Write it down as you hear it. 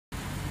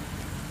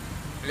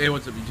Hey,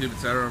 what's up YouTube?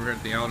 It's Saturday over here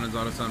at the Allen's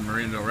Auto Sun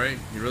Marina Del Rey.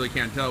 You really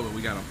can't tell, but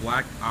we got a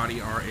black Audi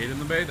R8 in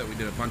the bay that we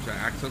did a bunch of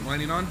accent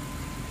lighting on.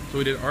 So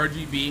we did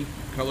RGB,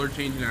 color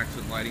changing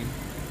accent lighting,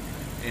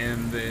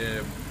 and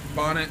the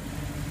bonnet,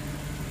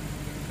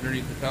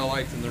 underneath the tail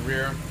lights in the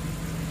rear,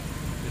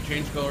 to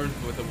change colors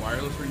with a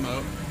wireless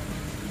remote.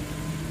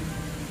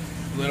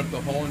 Lit up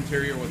the whole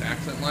interior with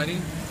accent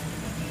lighting.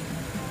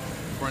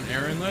 Front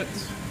air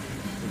inlets.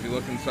 So if you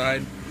look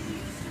inside,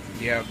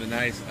 you have the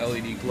nice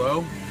LED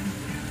glow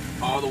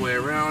all the way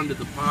around to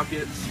the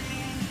pockets.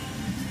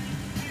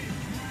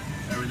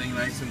 Everything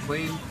nice and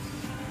clean.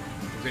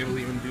 Was able to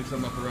even do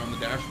some up around the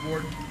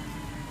dashboard.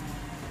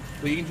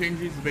 But you can change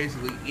these to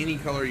basically any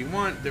color you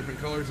want, different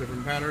colors,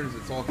 different patterns.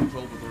 It's all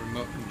controlled with a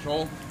remote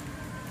control.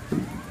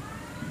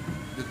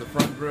 Did the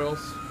front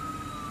grills,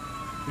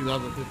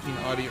 2015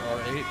 Audi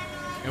R8,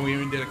 and we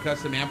even did a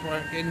custom amp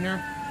rack in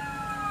here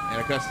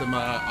and a custom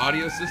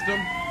audio system.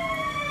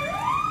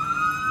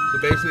 So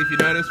basically, if you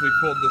notice, we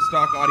pulled the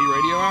stock Audi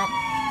radio out.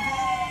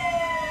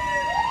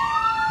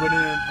 Put in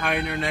a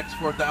Pioneer NEX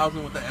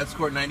 4000 with the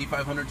Escort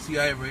 9500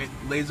 CI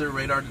laser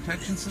radar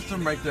detection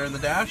system right there in the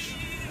dash.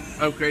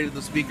 Upgraded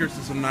the speakers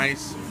to some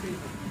nice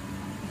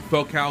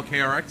Focal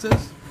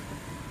KRXs.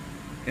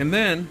 And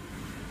then,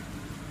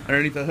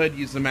 underneath the hood,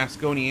 use the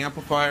Mosconi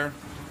amplifier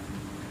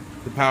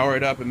to power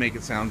it up and make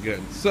it sound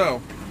good.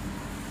 So,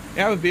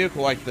 you have a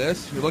vehicle like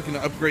this, you're looking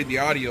to upgrade the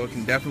audio, it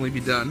can definitely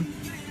be done.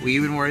 We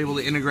even were able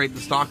to integrate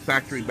the stock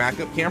factory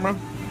backup camera.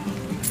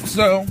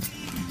 So,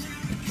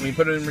 when you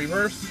put it in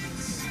reverse,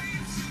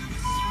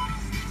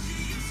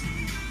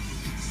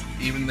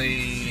 even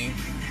the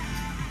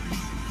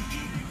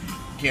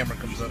camera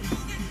comes up.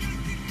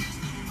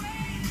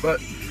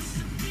 But,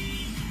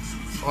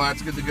 well,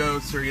 that's good to go.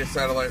 Sirius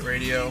satellite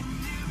radio.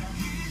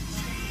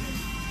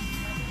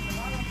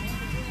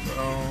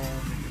 So,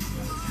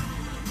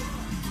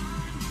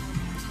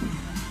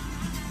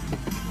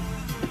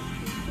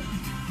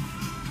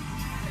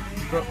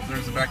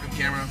 there's the backup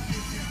camera,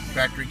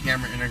 factory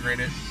camera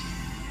integrated,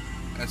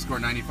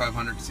 Escort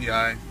 9500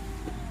 CI.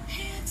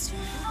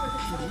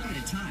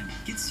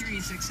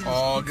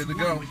 All good to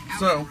go.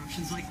 So, if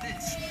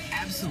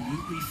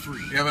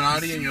you have an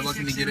Audi and you're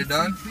looking to get it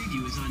done,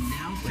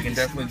 we can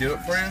definitely do it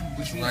for you.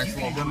 It's a nice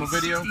little demo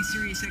video.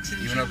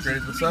 Even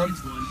upgraded the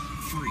subs.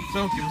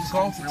 So, give us a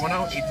call,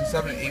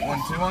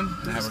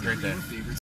 310-827-8121, and have a great day.